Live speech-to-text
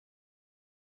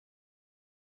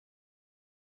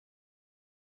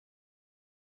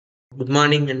Good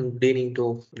morning and good evening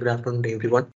to good afternoon to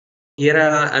everyone. Here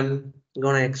I'm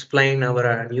going to explain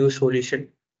our new solution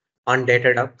on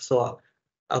Datadog. Cloud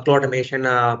automation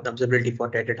observability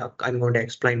for Datadog. I'm going to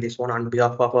explain this one on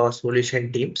behalf of our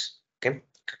solution teams. Okay,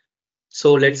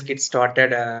 so let's get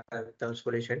started with our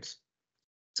solutions.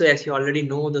 So as you already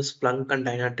know, the Splunk and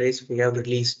Dynatrace we have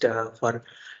released for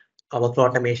our cloud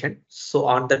automation. So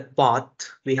on that path,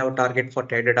 we have a target for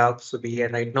Datadog. So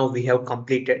right now we have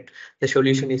completed. The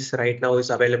solution is right now is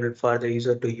available for the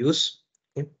user to use.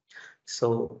 Okay.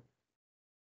 So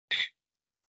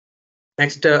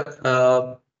next,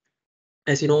 as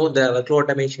you know, the cloud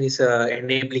automation is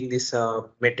enabling this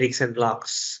metrics and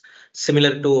logs,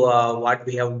 similar to what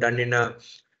we have done in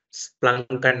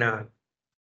Splunk and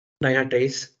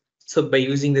Dynatrace. So by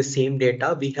using the same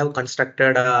data, we have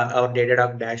constructed our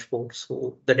Datadog dashboard.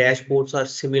 So the dashboards are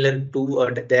similar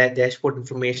to the dashboard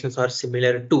informations are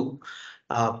similar to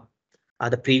uh,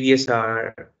 the previous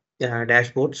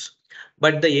dashboards,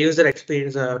 but the user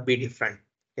experience would be different.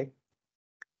 Okay.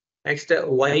 Next,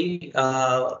 why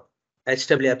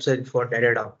HW Absolute for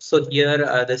Datadog? So here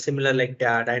the similar like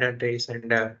Dynatrace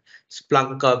and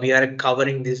Splunk, we are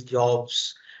covering these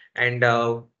jobs and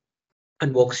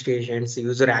workstations,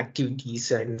 user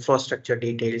activities, infrastructure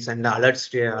details, and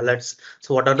alerts.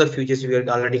 So what are the features we have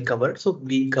already covered? So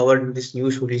we covered these new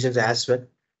solutions as well.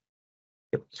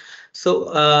 Yep.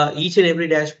 So each and every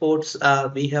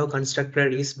dashboards we have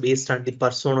constructed is based on the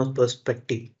persona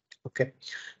perspective. Okay.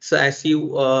 So as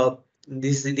you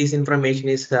this information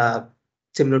is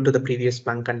similar to the previous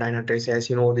Splunk and Dynatrace. As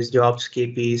you know, this jobs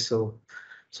KPIs.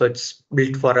 So it's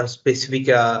built for a specific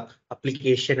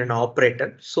application and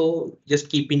operator. So just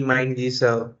keep in mind these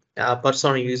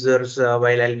persona users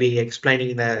while I'll be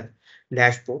explaining the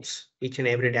dashboards, each and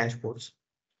every dashboards.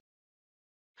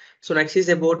 So next is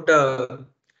about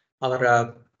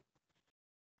our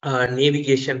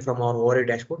navigation from our overall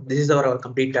dashboard. This is our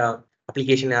complete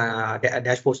application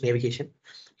dashboards navigation.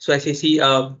 So as you see,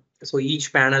 so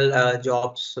each panel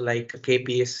jobs like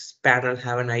KPIs panel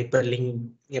have an hyperlink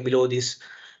below this.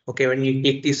 Okay, when you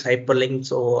click this hyperlink,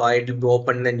 so it will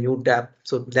open the new tab.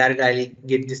 So there I'll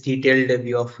get this detailed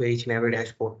view of each and every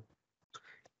dashboard.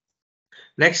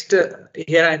 Next,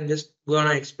 here I'm just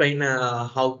gonna explain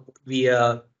how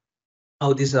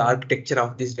this architecture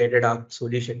of this Datadog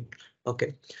solution.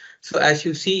 Okay, so as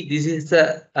you see, this is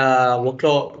the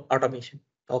workload automation.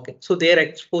 Okay, so they are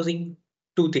exposing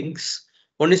two things.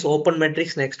 One is open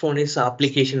metrics, next one is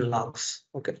application logs.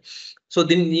 Okay, so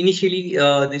then initially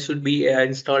this would be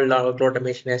installed workload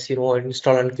automation, as you know,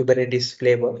 installed on Kubernetes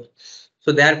flavor.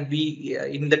 So there we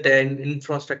in the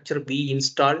infrastructure we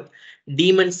install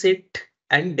daemon set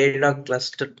and Datadog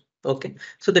cluster. Okay,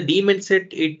 so the daemon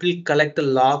set it will collect the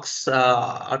logs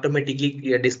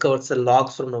automatically discovers the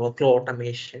logs from the workload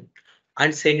automation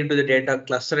and send it to the data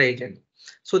cluster agent.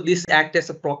 So this act as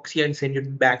a proxy and send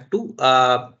it back to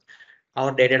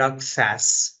our Datadog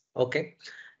SaaS. Okay,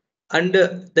 and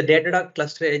the Datadog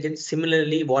cluster agent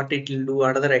similarly what it will do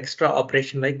another extra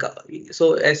operation like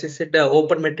so as I said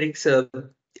open metrics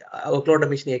workload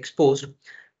automation exposed.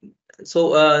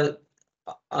 So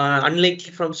unlike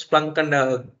from Splunk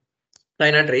and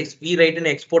Dynatrace, we write an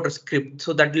exporter script,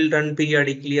 so that will run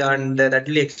periodically and that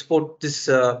will export this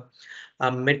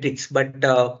metrics. But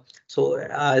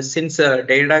since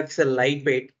Datadog is a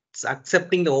lightweight, it's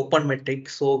accepting the open metric.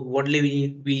 So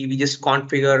only we just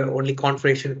configure only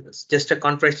configuration. Just a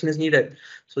configuration is needed.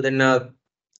 So then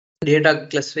data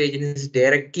cluster agent is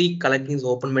directly collecting these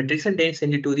open metrics and then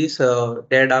send it to this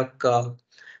Datadog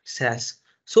SaaS.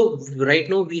 So right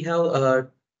now we have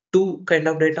two kind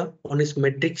of data. One is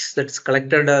metrics that's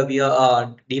collected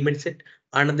via daemon set.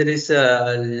 Another is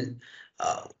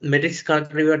metrics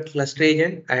collected via cluster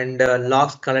agent and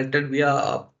logs collected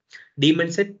via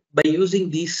daemon set. By using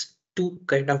these two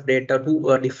kind of data,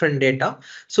 two different data,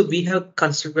 so we have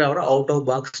constructed our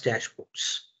out-of-box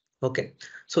dashboards. Okay,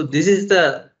 so this is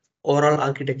the overall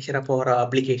architecture of our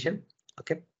application.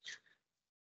 Okay.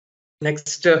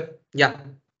 Next, yeah,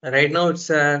 right now it's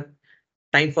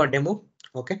time for demo.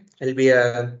 Okay, I'll be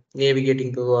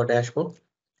navigating to our dashboard.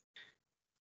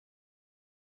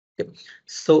 Yep.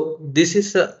 So this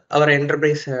is our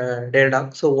enterprise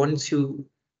Datadog. So once you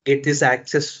get this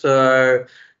access or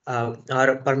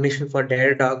permission for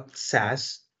Datadog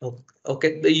SaaS,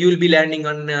 okay, you will be landing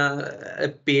on a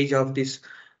page of this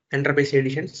enterprise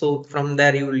edition. So from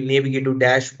there you will navigate to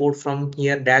dashboard. From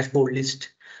here dashboard list.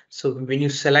 So when you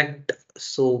select,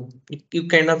 so you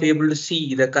kind of able to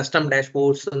see the custom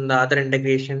dashboards and the other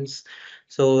integrations.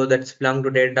 So that's belong to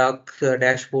Datadog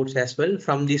dashboards as well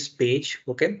from this page.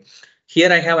 Okay,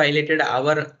 here I have highlighted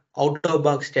our out of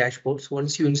box dashboards.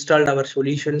 Once you installed our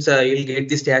solutions, you'll get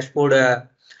this dashboard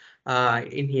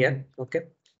in here. Okay,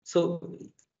 so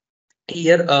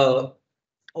here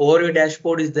overview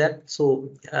dashboard is there.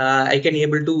 So I can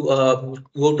able to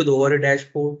go to the overview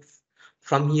dashboard.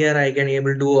 From here, I can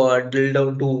able to drill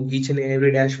down to each and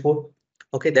every dashboard.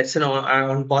 Okay, that's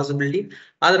an possibility.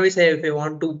 Otherwise, if I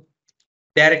want to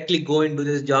directly go into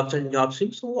this jobs and job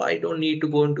stream, so I don't need to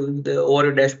go into the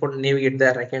overview dashboard and navigate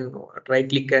there. I can right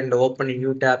click and open a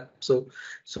new tab. So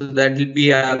that will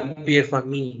be appear for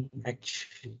me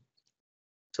actually.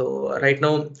 So right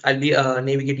now I'll be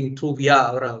navigating through via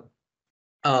our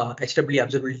HW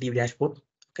observability dashboard.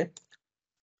 Okay,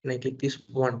 and I click this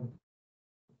one.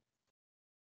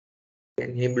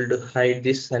 And able to hide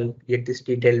this. I'll get this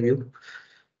detail view.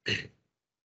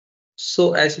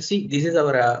 So as you see, this is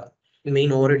our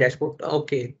main overview dashboard.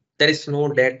 Okay, there is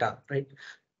no data, right?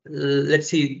 Let's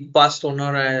see, past 1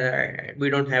 hour,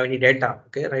 we don't have any data.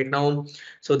 Okay, right now.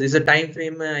 So this is a time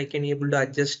frame I can able to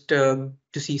adjust to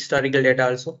see historical data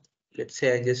also. Let's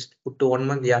say I just put to 1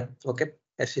 month. Yeah, okay.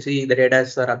 As you see, the data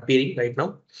are appearing right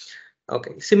now.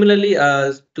 Okay. Similarly,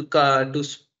 to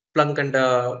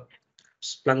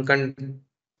Splunk and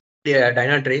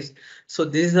Dynatrace. So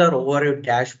this is our overview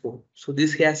dashboard. So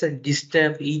this has a gist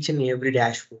of each and every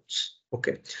dashboards.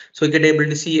 Okay. So you get able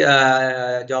to see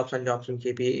jobs and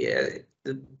KPI,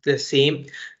 the same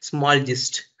small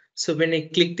gist. So when I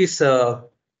click this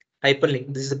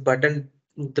hyperlink, this is a button,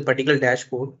 the particular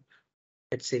dashboard.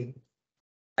 Let's see.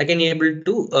 I can able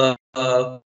to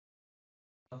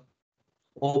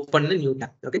open the new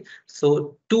tab. Okay,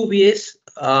 so two ways,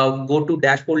 go to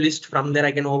dashboard list, from there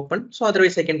I can open. So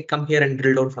otherwise I can come here and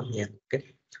drill down from here. Okay,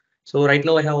 so right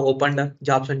now I have opened the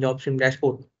jobs and job stream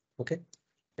dashboard. Okay,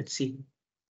 let's see.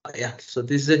 Yeah, so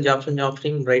this is the jobs and job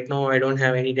stream. Right now I don't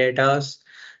have any data,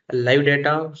 live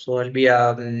data, so I'll be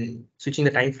switching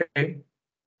the time frame.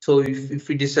 So if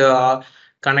it is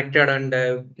connected and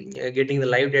getting the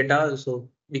live data, so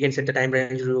we can set the time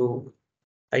range to,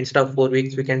 instead of 4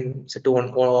 weeks, we can set to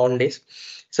one days.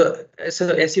 So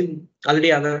as you already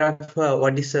aware of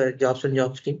what is jobs and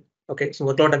job stream. Okay, so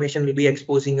workload automation will be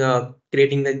exposing,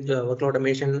 creating the workload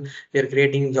automation. We are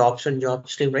creating jobs and job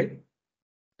stream, right?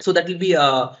 So that will be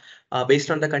based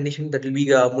on the condition, that will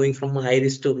be moving from high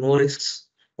risk to no risks.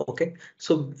 Okay,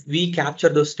 so we capture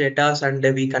those data and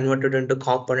we convert it into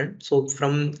component.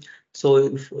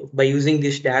 So by using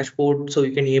this dashboard, so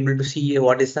you can able to see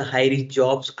what is the high risk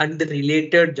jobs and the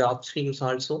related job streams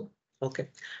also. Okay,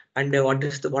 and what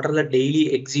are the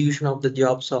daily execution of the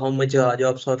jobs, so how much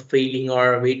jobs are failing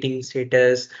or waiting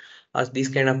status, these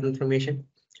kind of information.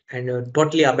 And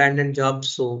totally abandoned jobs,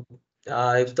 so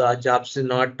if the jobs is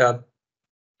not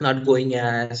going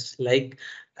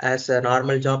as a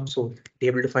normal job, so be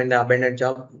able to find the abandoned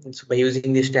job, so by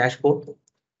using this dashboard.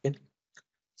 Okay.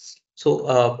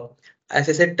 So as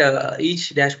I said,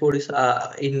 each dashboard is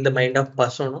in the mind of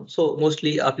persona. So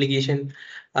mostly application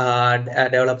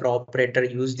developer operator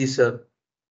use this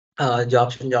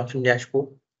jobs and dashboard.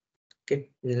 Okay,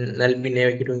 I'll be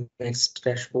navigating next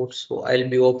dashboard. So I'll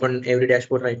be open every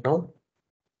dashboard right now.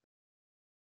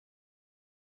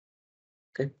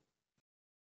 Okay.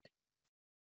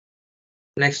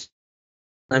 Next,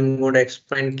 I'm going to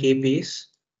explain KPIs.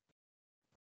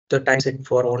 The time set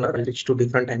for owner, I'll switch to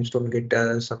different times to get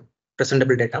some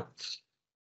presentable data.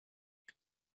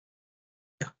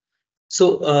 Yeah.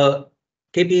 So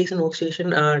KPIs and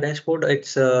workstation dashboard.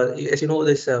 It's as you know,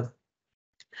 this the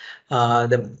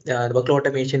workload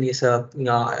automation is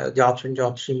jobs and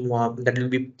job stream that will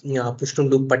be pushed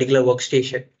into particular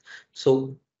workstation.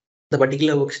 So the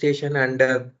particular workstation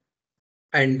and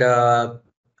and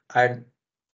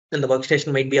and the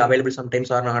workstation might be available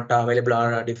sometimes or not available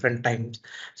or different times.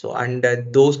 So and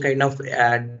those kind of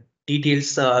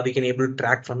details we can able to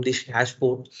track from this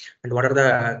dashboard, and what are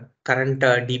the current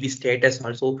DB status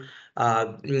also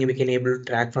we can able to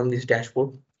track from this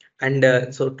dashboard.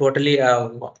 And so totally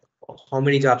how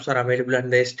many jobs are available and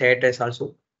their status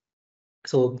also.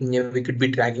 So we could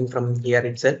be tracking from here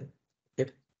itself.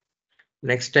 Okay.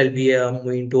 Next I'll be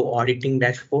moving to auditing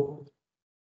dashboard.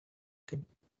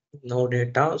 No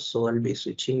data, so I'll be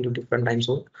switching to different time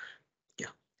zone. Yeah.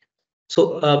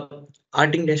 So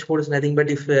auditing dashboard is nothing but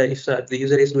if the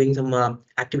user is doing some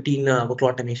activity in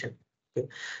workload automation. Okay.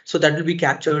 So that will be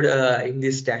captured in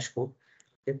this dashboard.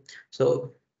 Okay.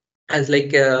 So as like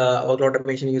workload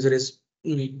automation user is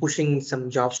pushing some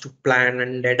jobs to plan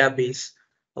and database.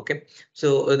 Okay,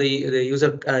 so the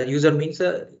user means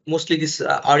mostly this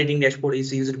auditing dashboard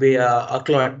is used by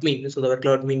workload admin. So the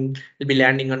workload admin will be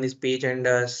landing on this page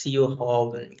and see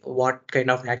how what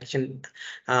kind of action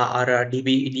or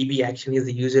DB action is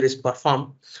the user is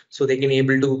performed. So they can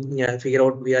able to figure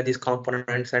out where these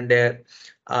components and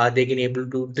they can able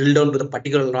to drill down to the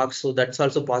particular logs. So that's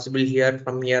also possible here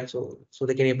from here. So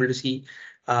they can able to see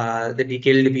the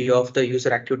detailed view of the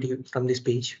user activity from this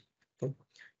page. Okay.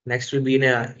 Next will be in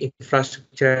a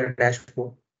infrastructure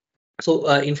dashboard. So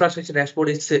infrastructure dashboard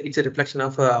is it's a reflection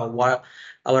of what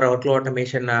our workload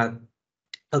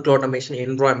automation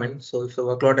environment. So if the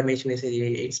workload automation is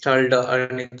installed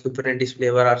on a Kubernetes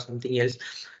flavor or something else,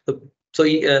 so so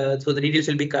the details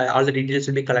will be all the details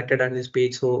will be collected on this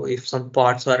page. So if some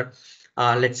parts are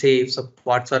let's say if some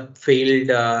parts are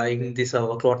failed in this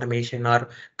workload automation or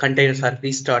containers are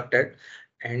restarted,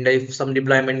 and if some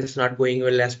deployment is not going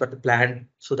well as per the plan,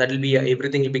 so that will be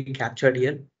everything will be captured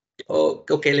here. Oh,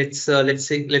 okay.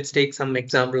 Let's take some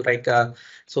example like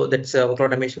so that's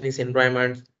workload automation is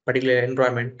environment, particular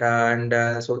environment, and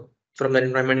so from the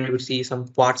environment you will see some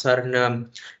parts are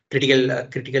in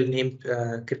critical name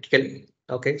critical.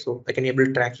 Okay, so I can able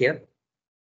to track here,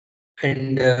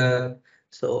 and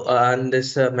so on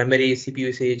this memory CPU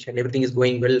usage and everything is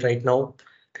going well right now,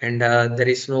 and there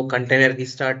is no container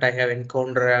restart I have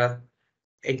encounter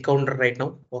right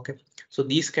now. Okay, so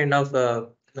these kind of uh,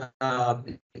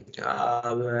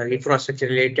 infrastructure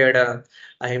related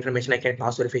information I can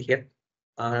cross verify here.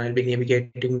 I'll be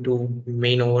navigating to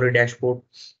main over dashboard.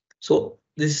 So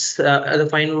this the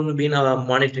final one will be in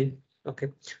monitoring. Okay,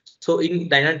 so in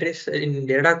Dynatrace in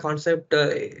data concept,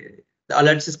 the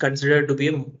alerts is considered to be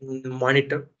a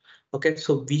monitor. Okay,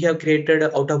 so we have created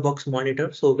an out of box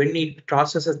monitor. So when it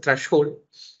crosses a threshold,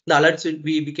 the alerts will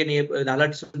be the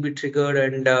alerts will be triggered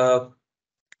and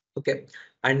okay,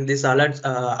 and this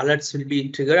alerts will be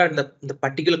triggered and the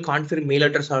particular config mail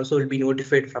address also will be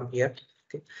notified from here.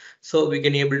 Okay, so we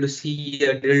can able to see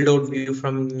a drilled out view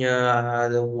from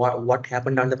what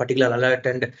happened on the particular alert,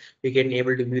 and we can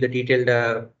able to view the detailed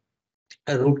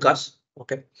root cause.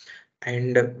 Okay,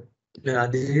 and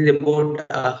this is about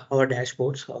our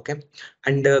dashboards. Okay,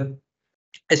 and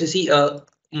as you see,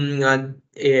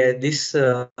 this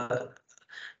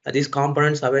these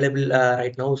components available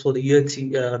right now. So the UX,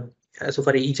 so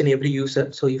for each and every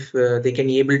user, so if they can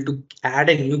able to add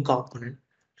a new component.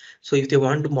 So if they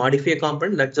want to modify a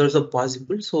component, that's also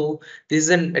possible. So this is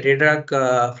an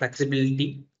Datadog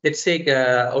flexibility. Let's take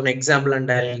an example,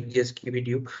 and I'll just give it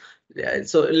you.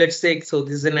 So let's take, so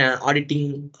this is an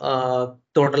auditing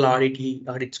total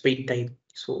audit spend time.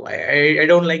 So I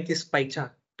don't like this pie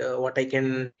chart. What I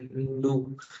can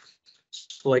do,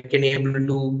 so I can able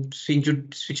to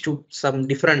switch to some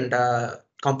different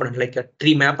component like a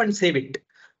tree map and save it.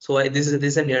 So this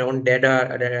is an own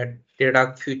data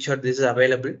future. This is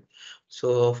available.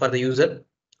 So for the user,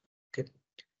 okay.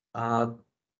 Uh,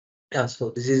 yeah.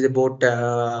 So this is about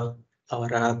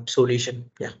our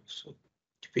solution. Yeah. So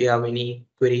if you have any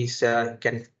queries,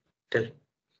 can tell.